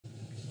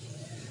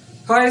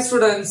Hi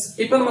students,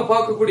 இப்போ நம்ம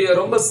பார்க்கக்கூடிய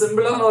ரொம்ப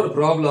சிம்பிளான ஒரு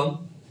ப்ராப்ளம்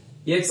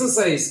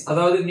எக்ஸசைஸ்,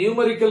 அதாவது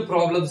நியூமெரிக்கல்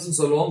ப்ராப்ளம்ஸ்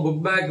சொல்லுவோம்.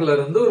 புக் பேக்ல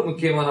இருந்து ஒரு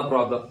முக்கியமான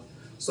ப்ராப்ளம்.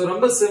 சோ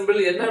ரொம்ப சிம்பிள்,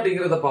 என்ன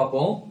அப்படிங்கறத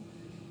பாப்போம்.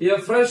 A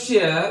fresh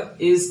air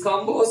is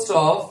composed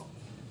of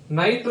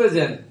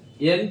nitrogen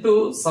N2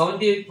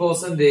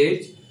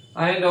 78%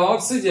 and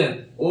oxygen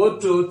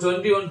O2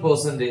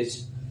 21%.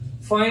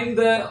 Find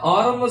the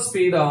RMS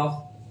speed of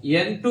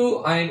N2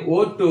 and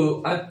O2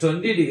 at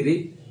 20 degree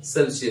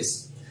Celsius.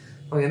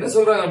 என்ன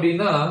சொல்றாங்க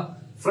அப்படின்னா,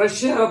 ஃப்ரெஷ்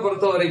ஏரை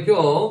பொறுத்த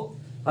வரைக்கும்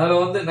அதுல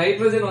வந்து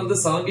நைட்ரஜன் வந்து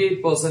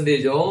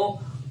 78%,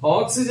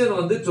 ஆக்சிஜன்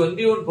வந்து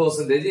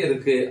 21%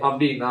 இருக்கு.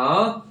 அப்படின்னா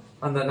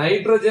அந்த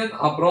நைட்ரஜன்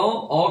அப்புறம்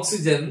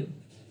ஆக்சிஜன்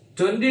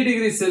 20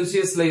 டிகிரி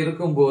செல்சியஸ்ல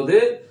இருக்கும் போது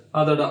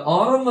அதோட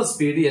ஆர்எம்எஸ்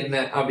ஸ்பீடு என்ன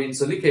அப்படின்னு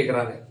சொல்லி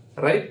கேக்குறாங்க.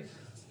 ரைட்,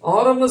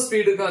 ஆர்எம்எஸ்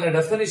ஸ்பீடுக்கான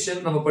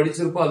டெஃபினிஷன் நம்ம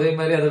படிச்சிருப்போம். அதே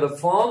மாதிரி அதோட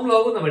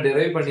ஃபார்முலாவும் நம்ம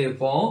டெரைவ்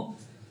பண்ணிருப்போம்.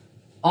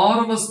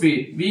 ஆர்எம்எஸ்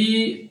ஸ்பீட்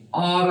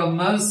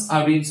VRMS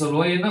அப்படின்னு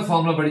சொல்லுவோம். என்ன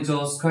ஃபார்முலா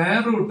படிச்சோம்?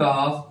 Square root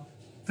of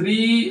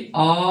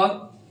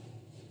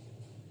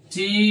 3RT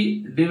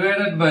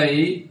divided by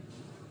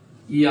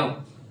M.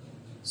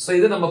 So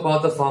இது நம்ம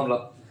பார்த்த ஃபார்முலா.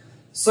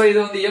 சோ இது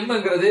வந்து M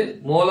ங்கிறது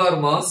மோலார்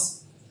மாஸ்,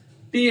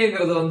 T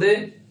ங்கிறது வந்து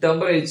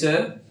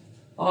டெம்பரேச்சர்,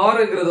 R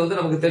ங்கிறது வந்து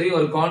நமக்கு தெரியும்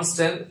ஒரு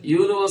கான்ஸ்டன்ட்,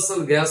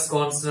 யூனிவர்சல் கேஸ்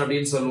கான்ஸ்டன்ட்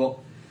அப்படின்னு சொல்லுவோம்.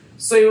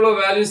 சோ இவ்வளவு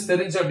வேல்யூஸ்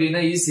தெரிஞ்சு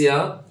அப்படின்னா ஈஸியா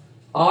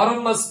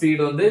ஆர்எம்எஸ்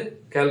ஸ்பீட் வந்து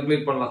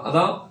கால்குலேட் பண்ணலாம்.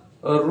 அதான்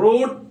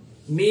ரூட்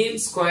மீன்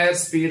ஸ்கொயர்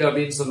ஸ்பீட்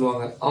அப்படின்னு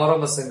சொல்லுவாங்க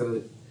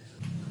ஆர்எம்எஸ்ங்கிறது.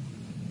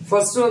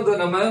 ஃபர்ஸ்ட் வந்து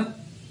நம்ம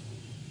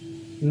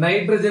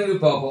நைட்ரஜனுக்கு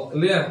பார்ப்போம்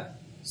இல்லையா?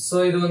 சோ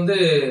இது வந்து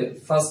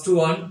ஃபர்ஸ்ட்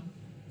ஒன்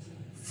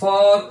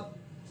ஃபார்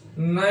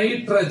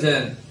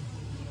நைட்ரஜன்,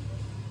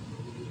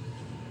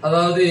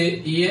 அதாவது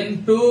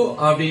N2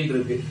 அப்படின்னு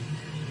இருக்கு.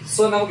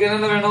 சோ நமக்கு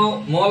என்னென்ன வேணும்?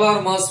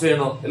 மோலார் மாஸ்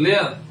வேணும்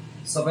இல்லையா?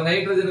 சோ அப்ப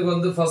நைட்ரஜனுக்கு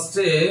வந்து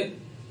ஃபர்ஸ்ட்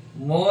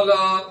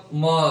மோலார்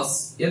மாஸ்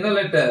என்ன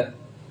letter?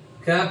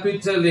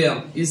 Capital M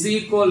is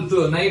equal to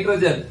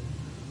nitrogen.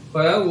 இப்ப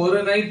ஒரு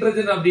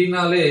நைட்ரஜன்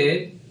அப்படின்னாலே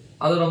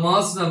அதோட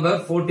mass number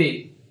 14.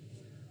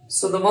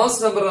 So the mass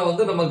நம்பரை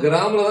வந்து நம்ம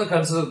கிராம்ல தான்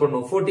கன்சிடர்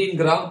பண்ணுவோம். 14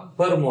 கிராம்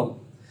per mole.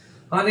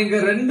 ஆனா இங்க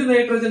ரெண்டு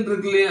நைட்ரஜன்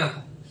இருக்கு இல்லையா?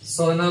 சோ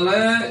அதனால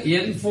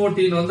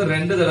N14 வந்து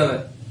ரெண்டு தடவை.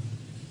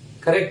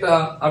 கரெக்டா?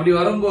 அப்படி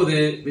வரும்போது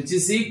which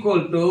is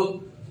equal to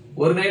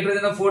ஒரு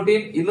நைட்ரஜன்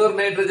 14, இன்னொரு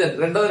நைட்ரஜன்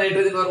ரெண்டாவது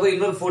நைட்ரஜன் வரும்போது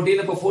இன்னொரு 14.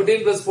 அப்ப 14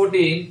 plus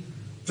 14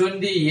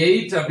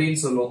 28 அப்படின்னு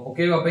சொல்லுவோம்.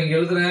 ஓகே, அப்ப இங்க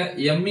எழுதுறேன்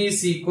M is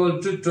equal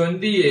to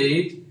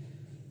 28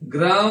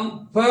 gram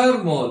per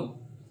mole.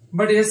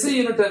 But SI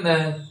unit என்ன?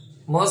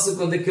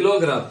 மாஸுக்கு வந்து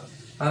கிலோகிராம்.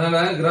 அதனால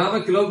கிராம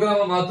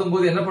கிலோகிராம மாத்தும்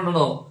போது என்ன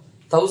பண்ணணும்?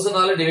 1000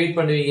 ஆல டிவைட்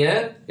பண்ணுவீங்க.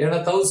 ஏன்னா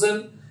 1000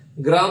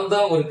 கிராம்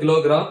தான் ஒரு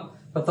கிலோகிராம்.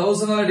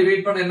 1000 ஆல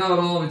டிவைட் பண்ண என்ன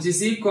வரும்? which is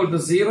equal to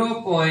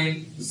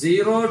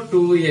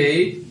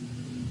 0.028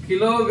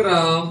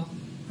 kilogram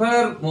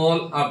per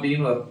mole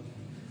அப்படின்னு வரும்.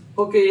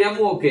 Okay, M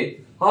okay.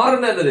 R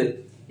என்னது?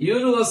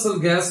 Universal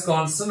case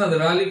constant. அந்த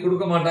வேல்யூ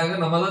கொடுக்க மாட்டாங்க,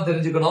 நம்ம தான்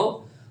தெரிஞ்சுக்கணும்.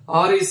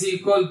 R is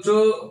equal to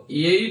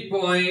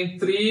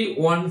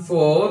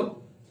 8.314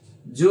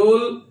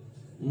 joule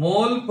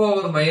mole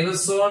power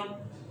 -1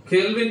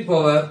 Kelvin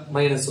power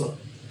 -1.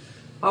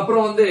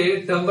 அப்புறம் வந்து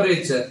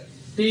temperature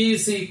T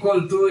is equal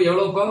to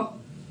எவ்வளவுப்பா?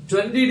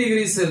 20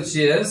 degree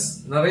Celsius.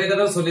 நிறைய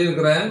தடவை சொல்லி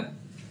இருக்கிறேன்,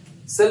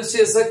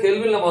 செல்சியஸ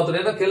கெல்வின்ல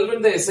மாத்தணும். ஏன்னா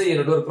கெல்வின் தான் SI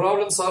யூனிட். ஒரு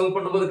ப்ராப்ளம் சால்வ்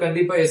பண்ணும்போது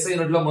கண்டிப்பா SI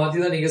யூனிட்ல மாத்தி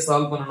தான் நீங்க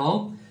சால்வ் பண்ணணும்.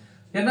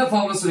 என்ன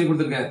ஃபார்முலா சொல்லி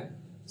கொடுத்திருக்கேன்?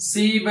 C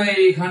by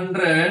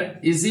 100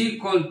 is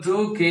equal to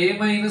K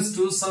minus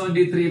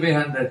 273 by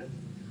 100.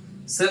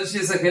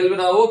 Celsius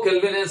கெல்வினாவோ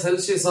கெல்வினை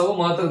செல்சியஸாவோ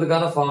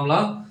மாத்துறதுக்கான formula.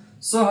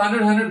 So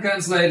 100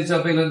 cancel ஆயிருச்சு.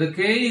 அப்ப இதுல K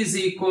is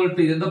equal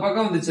to இந்த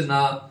பக்கம்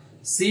வந்துச்சுன்னா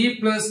C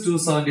plus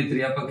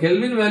 273. அப்ப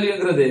கெல்வின்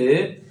வேல்யூங்கிறது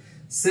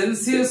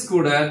செல்சியஸ்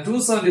கூட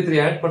 273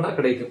 ஆட் பண்ணா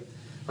கிடைக்கும்.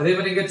 அதே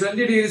மாதிரி இங்க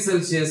 20 டிகிரி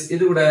செல்சியஸ்,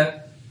 இது கூட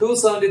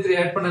 273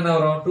 ஆட் பண்ண என்ன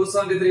வரும்?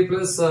 273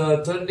 plus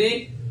 20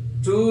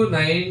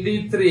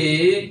 293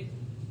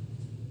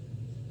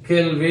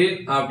 கெல்வின்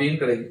அப்படின்னு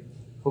கிடைக்கும்.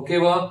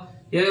 ஓகேவா?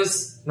 எஸ்,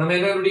 நம்ம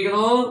என்ன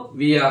கண்டுபிடிக்கணும்?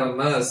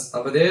 VRMS.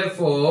 அப்ப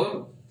therefore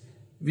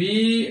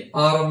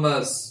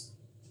VRMS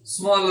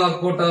ஸ்மால் r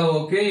போட்டாலும்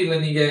ஓகே, இல்ல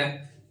நீங்க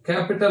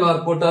கேபிட்டல் R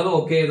போட்டாலும்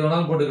ஓகே, எது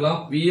வேணாலும்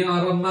போட்டுக்கலாம்.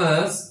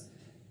 VRMS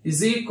is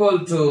equal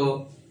to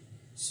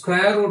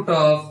square root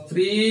of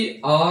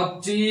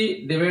 3RT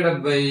divided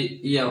by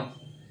M.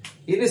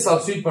 இது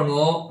சப்ஸ்டிட்யூட்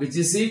பண்ணுவோம், which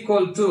is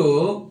equal to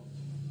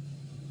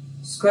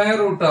square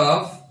root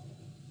of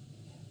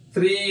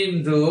 3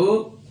 into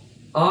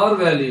R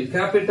value.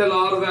 Capital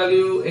R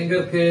value எங்க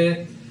இருக்கு?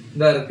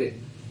 இந்த இருக்கு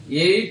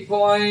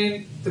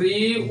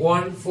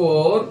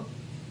 8.314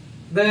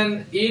 then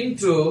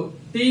into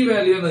T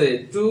value என்னது?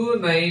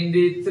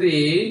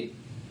 293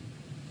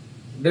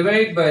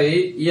 divide by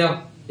M.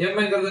 M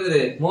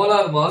என்கிறது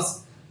molar mass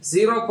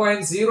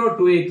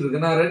 0.028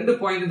 இருக்கு. நான் 2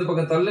 பாயிண்ட் இந்த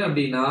பக்கம் தள்ளேன்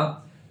அப்படின்னா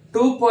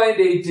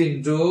 2.8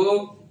 into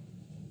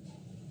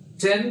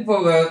 10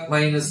 power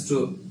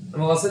 -2.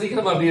 நம்ம வசதிக்கு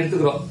நம்ம அப்படி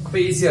எடுத்துக்கிறோம். அப்ப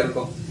ஈஸியா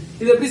இருக்கும்.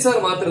 இது எப்படி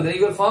சார் மாத்துறது?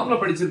 நீங்க ஒரு ஃபார்முலா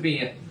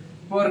படிச்சிருப்பீங்க.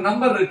 ஒரு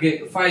நம்பர் இருக்கு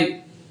 5,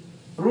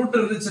 ரூட்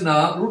இருந்துச்சுன்னா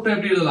ரூட்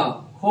எப்படி எழுதலாம்?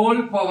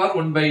 whole power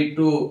 1 by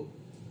 2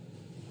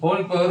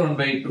 whole power 1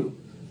 by 2.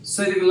 So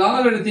இதுக்கு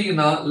log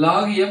எடுத்தீங்கன்னா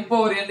log m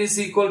power n is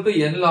equal to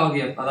n log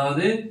m,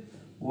 அதாவது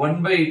 1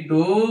 by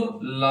 2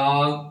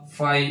 log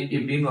 5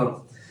 இப்படின்னு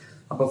வரும்.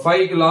 அப்ப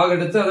 5 க்கு log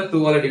எடுத்து அதை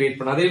 2 ஆல டிவைட்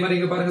பண்ண. அதே மாதிரி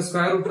இங்க பாருங்க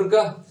ஸ்கொயர் ரூட்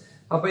இருக்கா,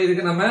 அப்ப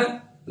இதுக்கு நம்ம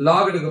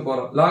log எடுக்க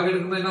போறோம். log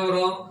எடுக்கும்போது என்ன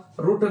வரும்,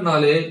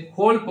 ரூட்னாலே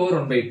whole power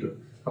 1 by 2.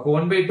 அப்ப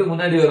 1 by 2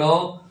 முன்னாடி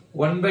வரும்,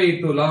 1 by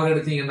 2 log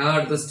எடுத்தீங்கன்னா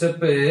அடுத்த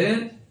step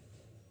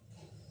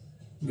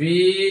v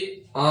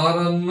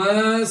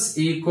RMS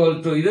equal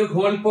to இது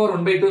whole power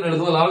 1 by 2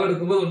 எழுதுவோம். log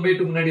எடுக்கும்போது 1 by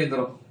 2 முன்னாடி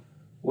வந்துரும்.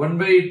 1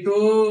 by 2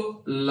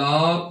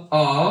 log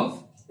of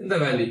இந்த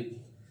value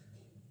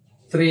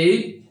 3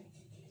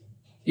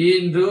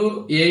 into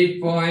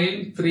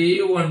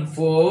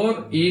 8.314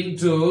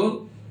 into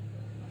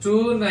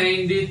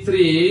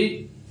 293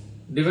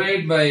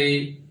 divided by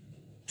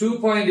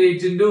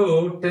 2.8 into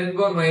 10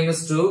 power minus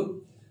 2.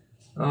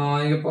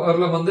 இங்க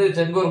பவர்ல வந்து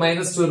 10 power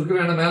minus 2 இருக்கு,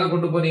 வேணா மேல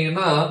கொண்டு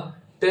போனீங்கன்னா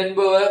 10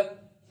 power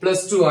plus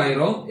 2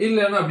 ஆயிரும்,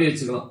 இல்லன்னா அப்படி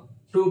வச்சுக்கலாம்.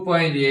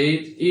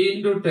 2.8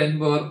 into 10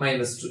 power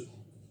minus 2.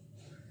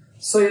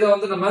 சோ இத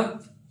வந்து நம்ம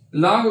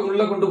log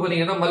உள்ள கொண்டு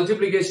போனீங்கன்னா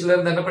மல்டிப்ளிகேஷன்ல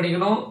இருந்து என்ன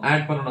பண்ணிக்கணும்,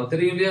 ஆட் பண்ணணும்.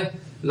 தெரியும் இல்லையா,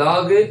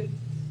 log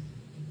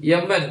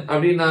mn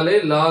அப்படினாலே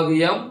log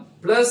m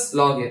plus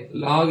log n,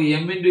 log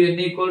m into n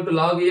equal to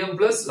log m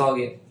plus log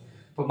n.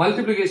 இப்ப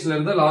மல்டிப்ளிகேஷன்ல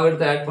இருந்து log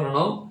எடுத்து ஆட்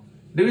பண்ணணும்,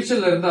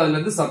 டிவிஷன்ல இருந்து அதுல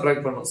இருந்து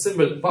சப்ட்ராக்ட் பண்ணணும்.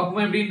 சிம்பிள்.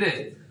 பாப்போமா எப்படின்னு?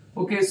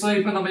 ஓகே, சோ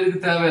இப்போ நம்ம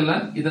இதுக்கு தேவையில்லை,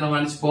 இத நம்ம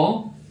அழிச்சுப்போம்.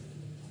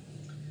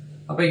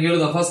 அப்ப இங்க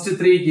எழுதுவோம் ஃபர்ஸ்ட்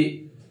 3 க்கு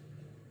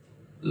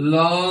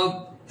log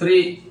 3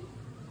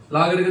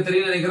 log எடுக்க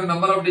தெரியும் நினைக்கிறேன்.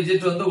 நம்பர் ஆஃப்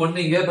டிஜிட் வந்து 1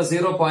 இங்க, இப்ப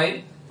 0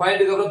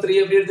 பாயிண்ட்க்கு அப்புறம் 3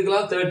 எப்படி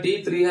எடுத்துக்கலாம், 30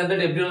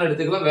 300 எப்படினாலும்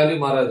எடுத்துக்கலாம், வேல்யூ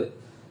மாறாது.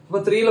 அப்ப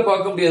 3 ல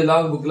பார்க்க முடியாது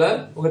log புக்ல,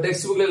 உங்க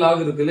டெக்ஸ்ட் புக்ல log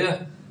இருக்கு இல்லையா.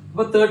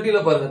 அப்ப 30 ல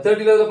பாருங்க,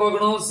 30 ல எதை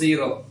பார்க்கணும்,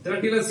 0.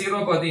 30 ல 0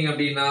 பாத்தீங்க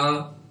அப்படின்னா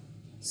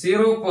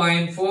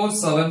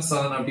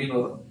 0.477 அப்படின்னு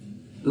வரும்.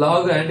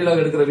 log ஆன்டி log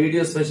எடுக்கிற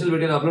வீடியோ ஸ்பெஷல்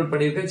வீடியோ நான் அப்லோட்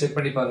பண்ணிருக்கேன், செக்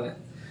பண்ணி பாருங்க.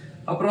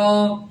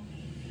 அப்புறம்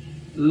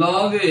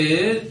log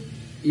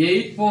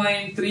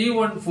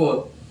 8.314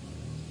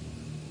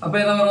 அப்ப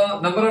என்ன வரும்,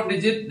 நம்பர் ஆஃப்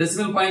டிஜிட்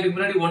டெசிமல் பாயிண்ட்க்கு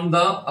முன்னாடி 1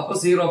 தான், அப்ப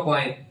 0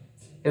 பாயிண்ட்,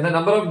 ஏன்னா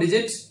நம்பர் ஆஃப்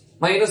டிஜிட்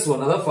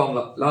 -1 அதான்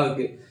ஃபார்முலா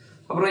லாகுக்கு.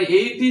 அப்புறம்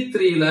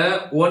 83 ல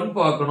 1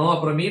 பார்க்கணும்,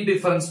 அப்புறம் மீன்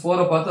டிஃபரன்ஸ்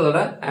 4 பார்த்து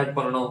அதோட ஆட்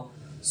பண்ணணும்.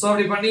 சோ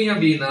அப்படி பண்ணீங்க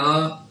அப்படின்னா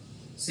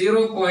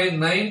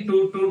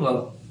 0.922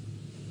 வரும்.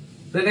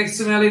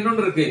 நெக்ஸ்ட் மேல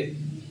இன்னொன்று இருக்கு,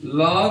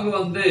 log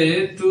வந்து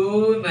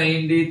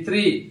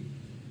 293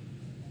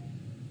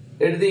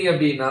 எடுத்தீங்க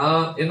அப்படின்னா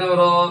என்ன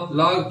வரும்,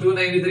 log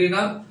 293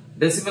 னா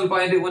டெசிமல்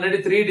பாயிண்ட்க்கு முன்னாடி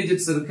 3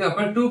 டிஜிட்ஸ் இருக்கு, அப்ப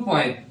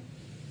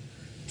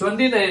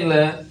 2.29 ல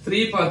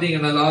 3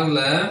 பாத்தீங்கன்னா logல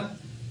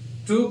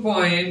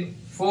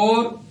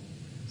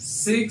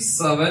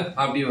 2.467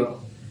 அப்படி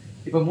வரும்.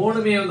 இப்ப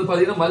மூணுமே வந்து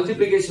பாத்தீங்கன்னா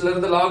மல்டிப்ளிகேஷன்ல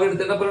இருந்து log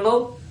எடுத்து என்ன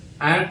பண்ணணும்,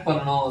 ஆட்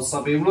பண்ணணும். சோ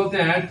அப்ப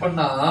இவ்வளவுத்தையும் ஆட்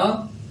பண்ணா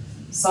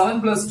 7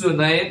 plus 2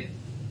 9,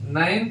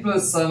 9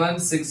 plus 7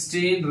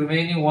 16,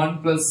 remaining 1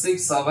 plus 6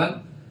 7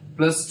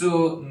 plus 2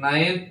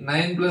 9,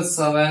 9 plus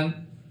 7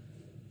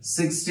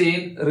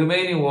 16,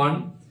 remaining 1,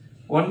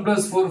 1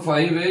 plus 4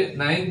 5,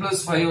 9 plus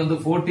 5 வந்து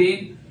 14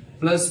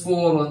 plus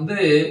 4 வந்து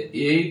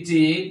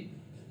 18,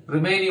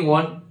 remaining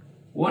 1,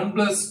 1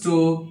 plus 2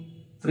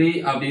 3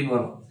 அப்படின்னு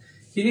வரும்.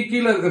 இனி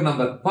கீழ இருக்கிற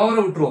நம்பர்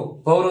பவர் விட்டுருவோம்,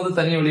 பவர் வந்து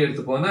தனியா வெளியே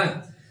எடுத்துப்போம்.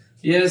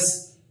 எஸ்,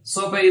 சோ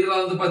இப்ப இதுல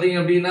வந்து பாத்தீங்க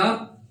அப்படின்னா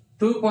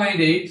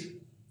 2.8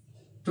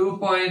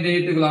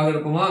 க்கு log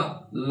எடுக்குமா,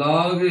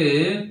 log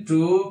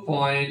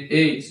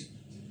 2.8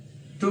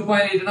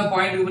 2.8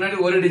 பாயிண்ட்க்கு முன்னாடி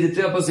ஒரு டிஜிட்,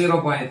 அப்ப 0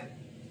 பாயிண்ட்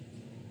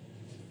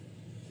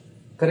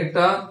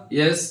கரெக்டா.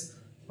 எஸ்,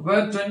 அப்ப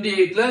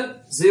 28 ல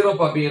 0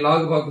 பாப்பீங்க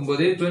log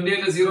பாக்கும்போது, 28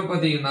 ல 0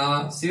 பாத்தீங்கன்னா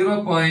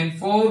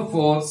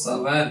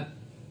 0.447.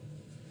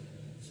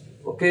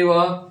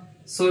 ஓகேவா.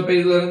 சோ இப்ப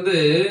இதுல இருந்து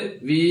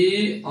v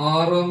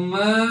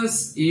RMS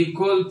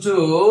equal to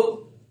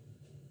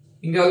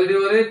இங்க ஆல்ரெடி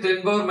ஒரு 10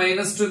 power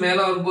minus 2 மேல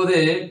வரும்போது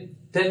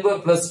 10 power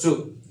plus 2.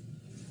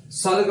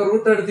 சோ அதுக்கு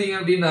ரூட் எடுத்தீங்க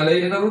அப்படின்னாலே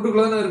என்ன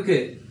ரூட்டுக்குள்ள தான் இருக்கு,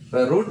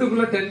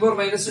 ரூட்டுக்குள்ள 10 power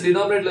minus 2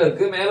 டினாமினேட்டர்ல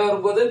இருக்கு, மேல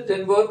வரும்போது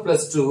 10 power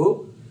plus 2.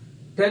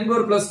 10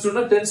 power plus 2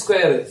 னா 10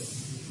 ஸ்கொயர்.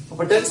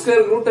 அப்ப 10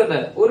 ஸ்கொயர் ரூட் என்ன,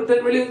 ஒரு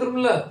 10 வெளிய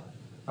வந்துரும்ல,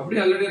 அப்படி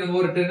ஆல்ரெடி நம்ம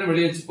ஒரு 10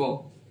 வெளிய வச்சுப்போம்.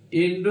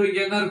 இன்டு இங்க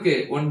என்ன இருக்கு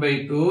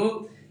 1/2.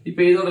 இப்ப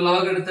இதோட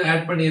log எடுத்து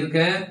ஆட்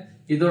பண்ணியிருக்கேன்,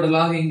 இதோட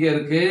log இங்க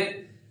இருக்கு.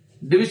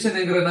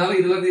 டிவிஷன்ங்கறனால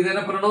இதுல இருந்து இத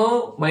என்ன பண்ணனும்,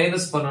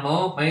 மைனஸ்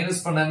பண்ணனும்.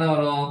 மைனஸ் பண்ணா என்ன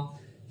வரும்,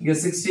 இங்க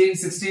 16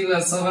 16 ல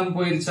 7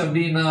 போயிருச்சு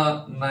அப்படினா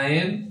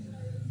 9.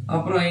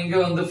 அப்புறம் இங்க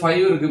வந்து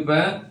 5 இருக்கு, இப்ப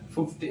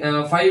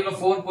 5 ல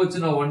 4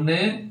 போச்சுனா 1,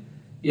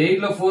 8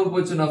 ல 4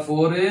 போச்சுனா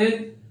 4,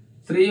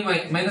 3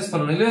 மைனஸ்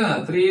பண்ணனும் இல்ல,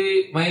 3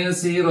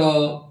 - 0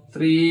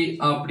 3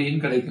 அப்படினு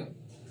கிடைக்கும்.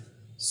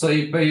 சோ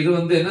இப்போ இது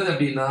வந்து என்னது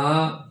அப்படினா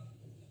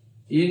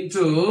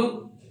இன்டு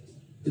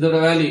இதோட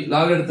வேல்யூ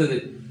log எடுத்தது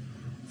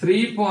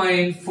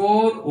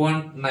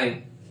 3.419.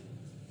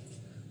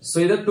 சோ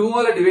இத 2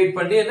 ஆல டிவைட்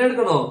பண்ணி என்ன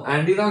எடுக்கணும்,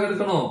 ஆன்டி log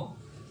எடுக்கணும்.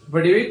 இப்ப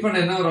டிவைட் பண்ண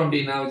என்ன வரும்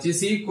அப்படினா which is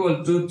equal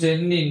to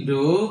 10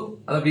 into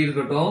அது அப்படி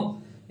இருக்கட்டும்,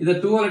 இத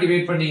 2 ஆல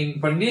டிவைட்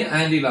பண்ணி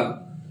ஆன்டி log.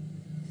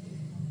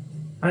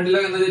 ஆன்டி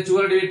log என்னது, 2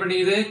 ஆல டிவைட் பண்ணி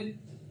இது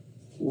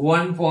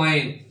 1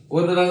 point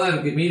ஒரு தடவை தான்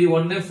இருக்கு மீதி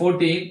 1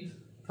 14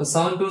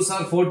 7 2s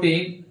are 14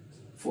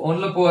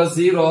 1ல போற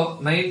 0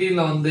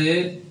 19ல வந்து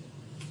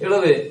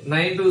எவ்வளவு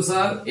 9 2s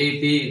are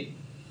 18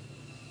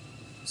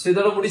 சோ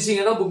இதோட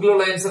முடிச்சீங்கன்னா புக்ல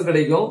உள்ள ஆன்சர்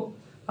கிடைக்கும்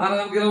ஆனா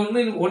நமக்கு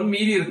ஒன்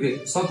மீதி இருக்கு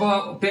சோ அப்ப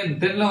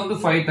 10ல வந்து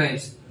 5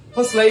 டைம்ஸ்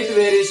இப்ப ஸ்லைட்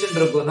வேரியேஷன்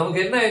இருக்கும் நமக்கு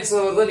என்ன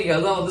ஆன்சர் வருதோ நீங்க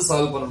அதான் வந்து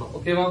சால்வ் பண்ணணும்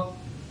ஓகேவா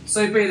சோ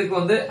இப்போ இதுக்கு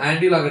வந்து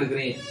ஆன்டி லாக்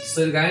எடுக்கிறீங்க சோ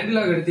இதுக்கு ஆன்டி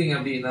லாக் எடுத்தீங்க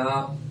அப்படினா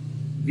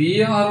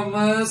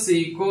VRMS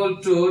equal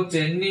to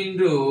 10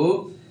 into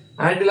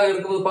anti lock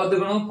எடுக்கும்போது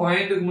பாத்துக்கணும்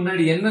பாயிண்ட்க்கு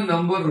முன்னாடி என்ன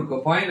நம்பர் இருக்கோ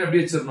பாயிண்ட் அப்படி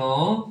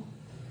வச்சிரணும்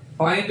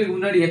பாயிண்ட்க்கு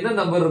முன்னாடி என்ன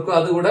நம்பர் இருக்கோ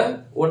அது கூட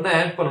 1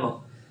 ஆட் பண்ணனும்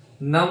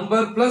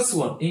நம்பர் பிளஸ்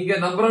 1 இங்க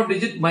number of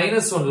digit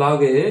 -1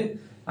 lock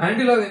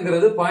anti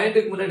லாக்ங்கிறது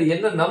பாயிண்ட்க்கு முன்னாடி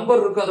என்ன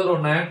நம்பர் இருக்கோ அதோட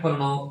 1 ஆட்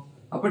பண்ணனும்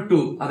அப்ப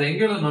 2 அத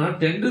எங்க எழுதணும்னா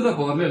 10 to the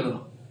powerல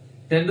எழுதணும்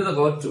 10 to the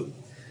power 2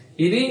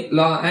 இனி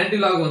ஆன்டி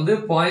லாக் வந்து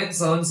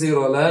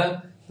 0.70 ல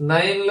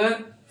 9ல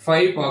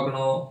 5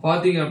 பார்க்கணும்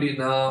பாத்தீங்க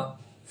அப்படினா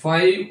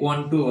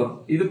 512 வரும்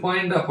இது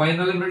பாயிண்டா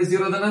பாயிண்ட்னால முன்னாடி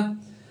 0 தானே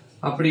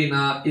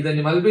அப்படினா இத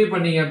நீ மல்டிப்ளை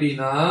பண்ணீங்க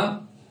அப்படினா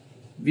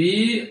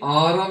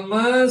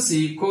VRMS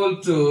equal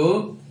to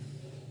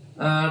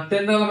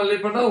 10 னால மல்டிப்ளை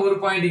பண்ணா ஒரு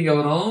பாயிண்ட் இங்க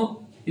வரும்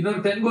இன்னொரு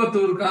 10 power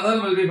 2 இருக்கு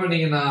அதால மல்டிப்ளை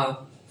பண்ணீங்கனா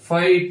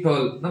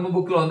 512 நம்ம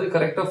புக்ல வந்து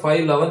கரெக்ட்டா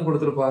 511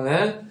 கொடுத்திருப்பாங்க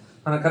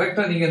ஆனா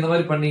கரெக்ட்டா நீங்க இந்த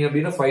மாதிரி பண்ணீங்க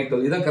அப்படினா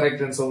 512 இதான்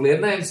கரெக்ட் ஆன்சர் உங்களுக்கு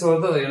என்ன ஆன்சர்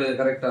வருதோ அதை எழுதுங்க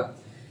கரெக்ட்டா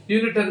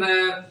யூனிட் என்ன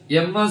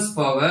ms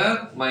பவர்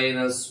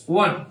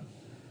 -1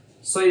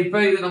 சோ இப்போ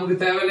இது நமக்கு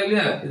தேவையில்லை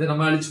இல்லையா இது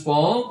நம்ம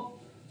அழிச்சுப்போம்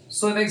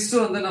சோ நெக்ஸ்ட்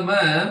வந்து நம்ம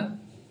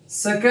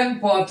செகண்ட்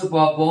பார்ட்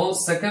பாப்போம்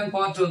செகண்ட்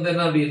பார்ட் வந்து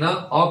என்ன அப்படினா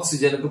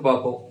ஆக்ஸிஜனுக்கு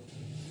பாப்போம்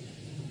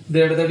இந்த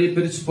இடத்தை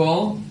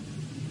பிரிச்சுப்போம்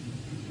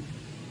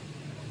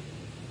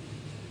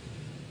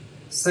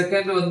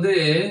செகண்ட் வந்து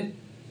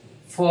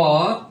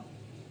for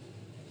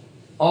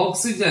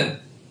oxygen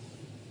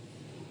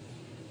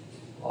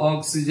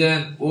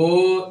oxygen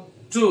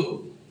O2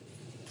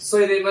 so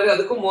இதே மாதிரி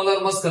அதுக்கு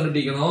மோலார் மாஸ்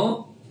கண்டுபிடிக்கணும்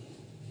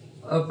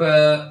அப்ப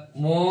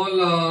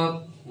molar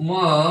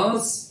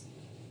mass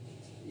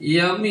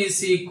m is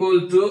equal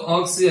to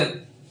oxygen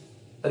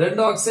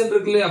ரெண்டு ஆக்ஸிஜன்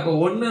இருக்குல்ல அப்ப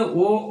 1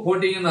 O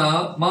போட்டீங்கன்னா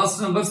மாஸ்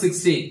நம்பர்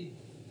 16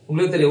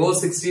 உங்களுக்கு தெரியும்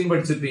O16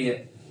 படிச்சிருப்பீங்க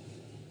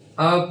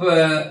அப்ப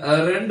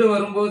 2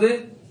 வரும்போது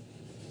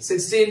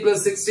 16 plus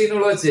 16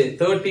 எவ்வளவு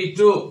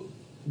 32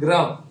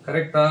 கிராம்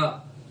கரெக்ட்டா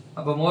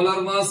அப்ப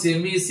molar mass m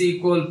is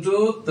equal to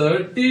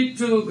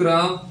 32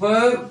 gram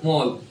per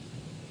mole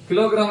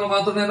கிலோகிராம்ல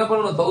மாத்தணும் என்ன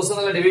பண்ணணும்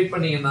 1000 ல டிவைட்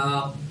பண்ணீங்கன்னா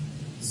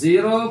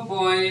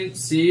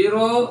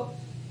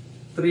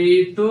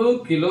 0.032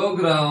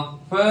 கிலோகிராம்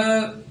per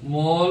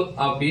mole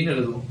அப்படினு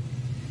எழுதுவோம்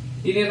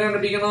இனி என்ன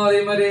கண்டுபிடிக்கணும்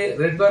அதே மாதிரி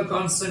ரெட் பார்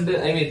constant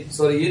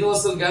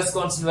universal case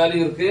constant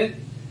value இருக்கு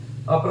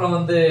அப்புறம்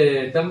வந்து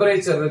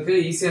டெம்பரேச்சர் இருக்கு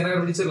ஈஸியா என்ன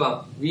கண்டுபிடிச்சிடலாம்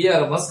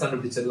VRMS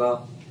கண்டுபிடிச்சிடலாம்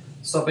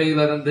சோ அப்ப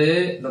இதுல இருந்து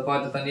இந்த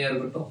பார்ட் தனியா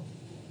இருக்கட்டும்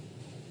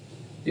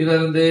இதுல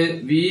இருந்து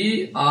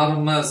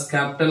VRMS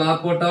கேபிட்டல்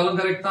R போட்டாலும்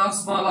கரெக்ட் தான்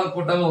ஸ்மால் r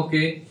போட்டாலும்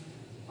ஓகே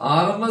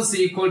RMS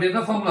ஈக்குவல்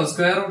என்ன formula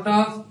square root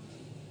of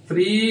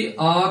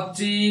 3RT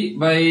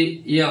by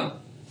m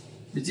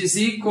which is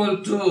equal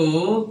to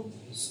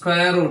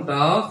square root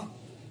of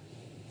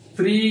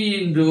 3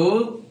 into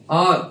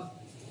R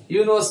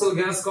universal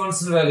gas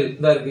constant value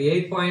இதா இருக்கு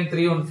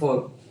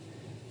 8.314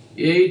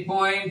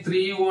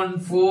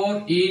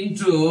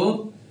 into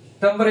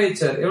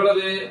temperature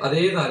எவ்வளவு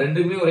அதேதான்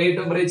ரெண்டுமே ஒரே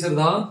டெம்பரேச்சர்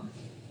தான்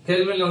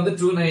கெல்வின்ல வந்து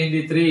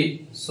 293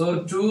 so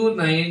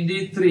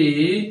 293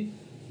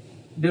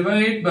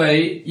 divide by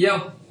m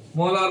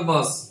molar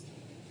mass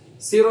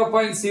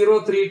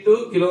 0.032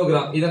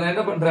 kilogram இத நான்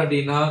என்ன பண்றேன்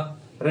அப்படினா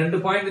ரெண்டு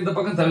பாயிண்ட் இந்த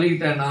பக்கம்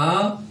தள்ளிட்டேனா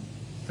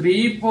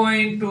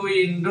 3.2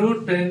 into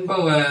 10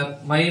 power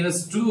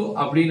 -2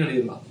 அப்படினு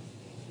எழுதலாம்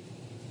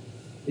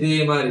இதே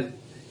மாதிரி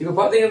இப்ப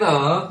பாத்தீங்கன்னா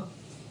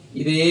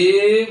இதே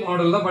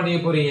மாடல் தான் பண்ணிக்க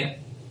போறீங்க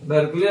இதா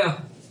இருக்கு இல்லையா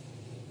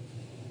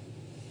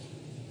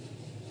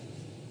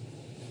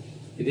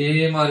இதே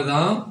மாதிரி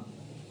தான்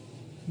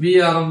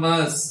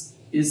VRMS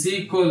is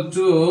equal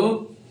to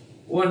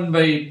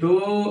 1/2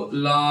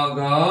 log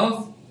of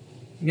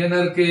இங்க என்ன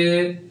இருக்கு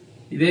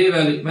இதே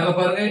வேல்யூ மேல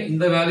பாருங்க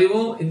இந்த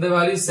வேல்யூவும் இந்த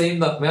வேல்யூ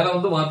சேம் தான் மேல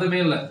வந்து மாத்தமே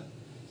இல்ல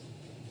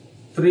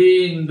 3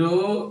 into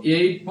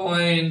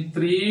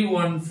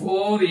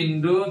 8.314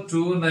 into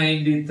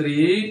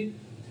 293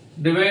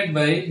 divide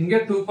by இங்க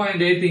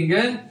 2.8 இங்க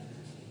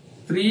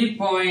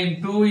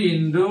 3.2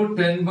 into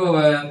 10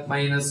 power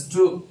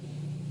 -2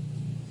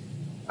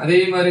 அதே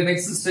மாதிரி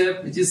next step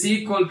which is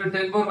equal to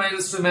 10 power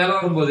 -2 மேல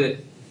வரும்போது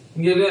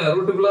இங்க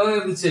ரூட்டுக்குள்ள தான்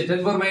இருந்துச்சு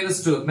 10 power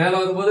 -2 மேல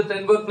வரும்போது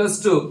 10 power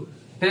 +2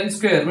 10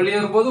 ஸ்கொயர் வெளிய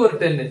வரும்போது ஒரு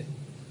 10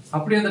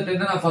 அப்படியே அந்த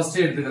 10 நான்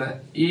ஃபர்ஸ்ட் எடுத்துக்கிறேன்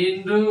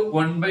into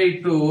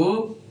 1/2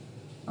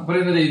 அப்புறம்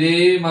என்னது இதே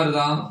மாதிரி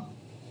தான்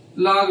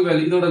log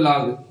வேல்யூ இதோட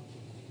log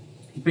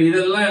இப்போ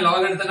இதெல்லாம்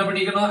log எடுத்து என்ன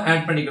பண்ணிக்கணும்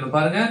ஆட் பண்ணிக்கணும்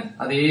பாருங்க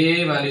அதே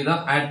வேல்யூ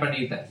தான் ஆட்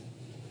பண்ணிட்டேன்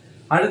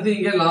அடுத்து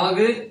இங்க log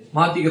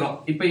மாத்திக்கிறோம்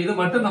இப்போ இது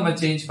மட்டும் நம்ம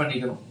சேஞ்ச்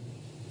பண்ணிக்கிறோம்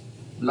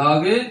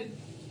log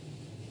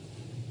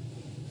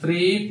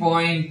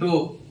 3.2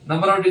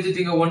 நம்பர் ஆஃப் டிஜிட்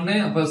இங்க 1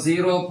 அப்ப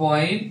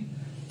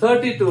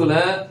 0.32 ல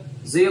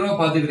 0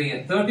 பாத்துக்கிறீங்க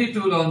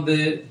 32ல வந்து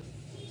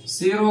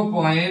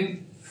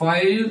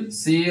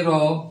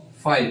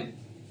 0.505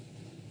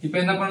 இப்போ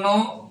என்ன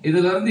பண்ணோம்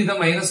இதுல இருந்து இத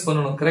மைனஸ்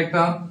பண்ணனும்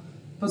கரெக்ட்டா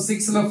இப்போ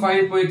 6ல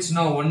 5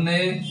 போயிடுச்சுனா 1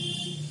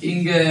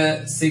 இங்க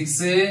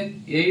 6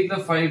 8ல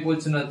 5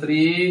 போச்சுனா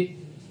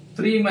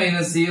 3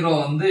 minus 0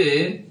 வந்து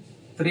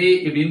 3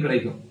 இப்படின்னு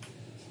கிடைக்கும்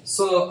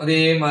சோ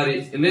அதே மாதிரி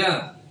இல்லையா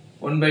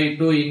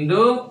 1/2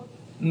 into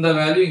இந்த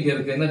வேல்யூ இங்க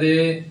இருக்கு என்னது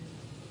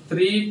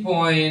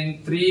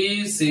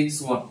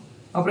 3.361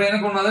 அப்புறம் என்ன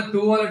பண்ணனும் அத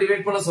 2 ஆல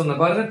டிவைட் பண்ண சொன்னேன்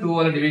பாருங்க 2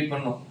 ஆல டிவைட்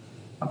பண்ணனும்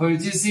அப்ப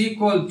which is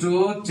equal to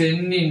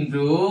 10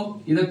 into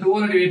இத 2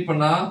 ஆல டிவைட்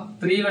பண்ணா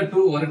 3 ல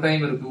 2 ஒரு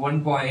டைம் இருக்கு 1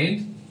 point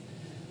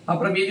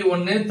அப்புறம் மீதி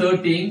 1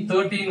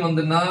 13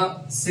 வந்துனா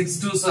 6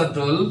 2s are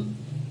 12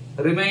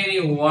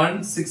 remaining 1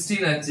 16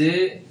 ஆச்சு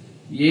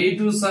 8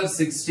 2s are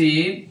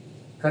 16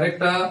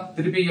 கரெக்ட்டா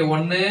திருப்பி இங்க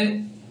 1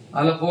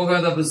 அதுல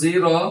போகாத அப்ப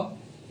 0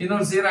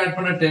 இன்னொரு 0 ஆட்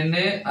பண்ண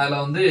 10 அதுல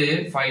வந்து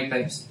 5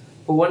 டைம்ஸ்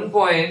இப்போ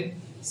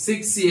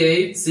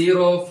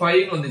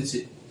 1.6805 வந்துச்சு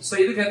சோ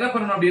இதுக்கு என்ன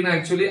பண்ணனும் அப்படினா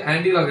एक्चुअली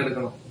ஆன்டி லாக்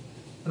எடுக்கணும்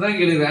அதான்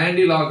கேக்குது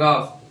ஆன்டி லாக்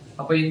ஆஃப்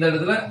அப்ப இந்த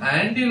இடத்துல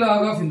ஆன்டி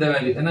லாக் ஆஃப் இந்த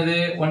வேல்யூ என்னது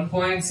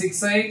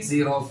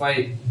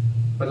 1.6805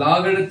 இப்ப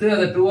லாக் எடுத்து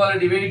அத 2 ஆல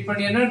டிவைட்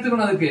பண்ணி என்ன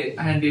எடுத்துக்கணும் அதுக்கு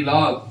ஆன்டி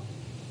லாக்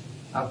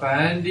அப்ப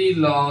ஆன்டி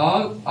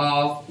லாக்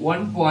ஆஃப்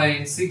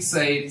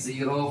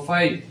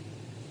 1.6805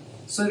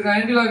 சோ இதுக்கு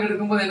ஆன்டி லாக்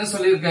எடுக்கும்போது என்ன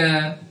சொல்லிருக்கேன்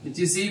which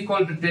is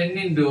equal to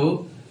 10 into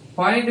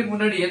பாயிண்ட்க்கு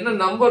முன்னாடி என்ன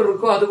நம்பர்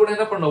இருக்கோ அது கூட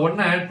என்ன பண்ணனும்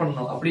 1 ஆட்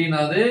பண்ணனும் அப்படினா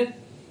அது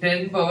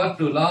 10 power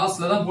 2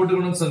 லாஸ்ட்ல தான்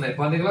போட்டுக்கணும்னு சொன்னேன்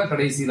பாத்தீங்களா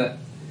கடைசில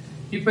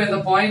இப்போ இந்த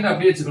பாயிண்ட்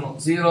அப்படியே வச்சுக்கணும்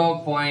 0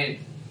 பாயிண்ட்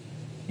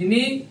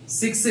இனி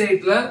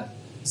 68ல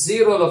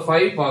 0ல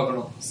 5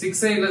 பார்க்கணும்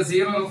 68ல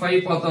 0ல 5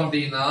 பார்த்தோம்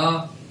அப்படினா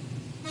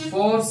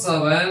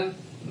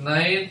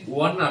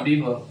 4791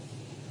 அப்படினு வரும்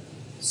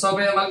சோ அப்ப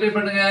இத மல்டிப்ளை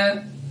பண்ணுங்க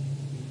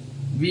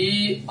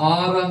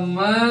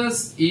VRMS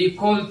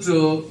equal to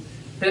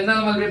 10 ஆல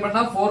மல்டிப்ளை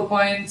பண்ணா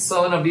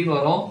 4.7 அப்படினு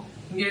வரும்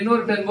இங்க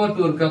இன்னொரு 10 power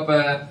 2 இருக்கு அப்ப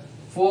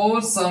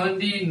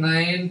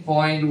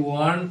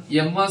 479.1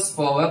 ms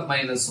power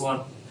minus 1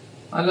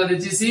 அல்லது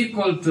which is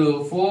equal to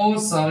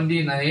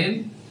 479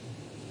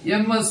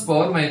 ms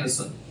power minus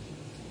 1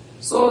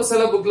 so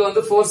சில புக்ல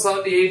வந்து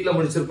 478 ல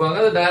முடிச்சிருப்பாங்க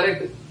அது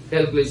டைரக்ட்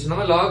கால்குலேஷன்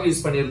நம்ம log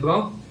யூஸ்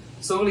பண்ணிருக்கோம்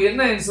சோ உங்களுக்கு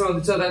என்ன ஆன்சர்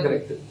வந்துச்சோ அதான்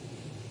கரெக்ட்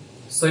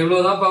சோ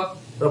இவ்வளவுதான்ப்பா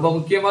ரொம்ப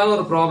முக்கியமான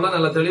ஒரு ப்ராப்ளம்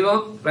நல்லா தெளிவா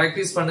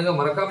பிராக்டீஸ் பண்ணுங்க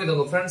மறக்காம இத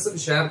உங்க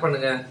ஃப்ரெண்ட்ஸ்க்கு ஷேர்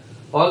பண்ணுங்க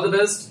all the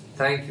best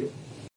thank you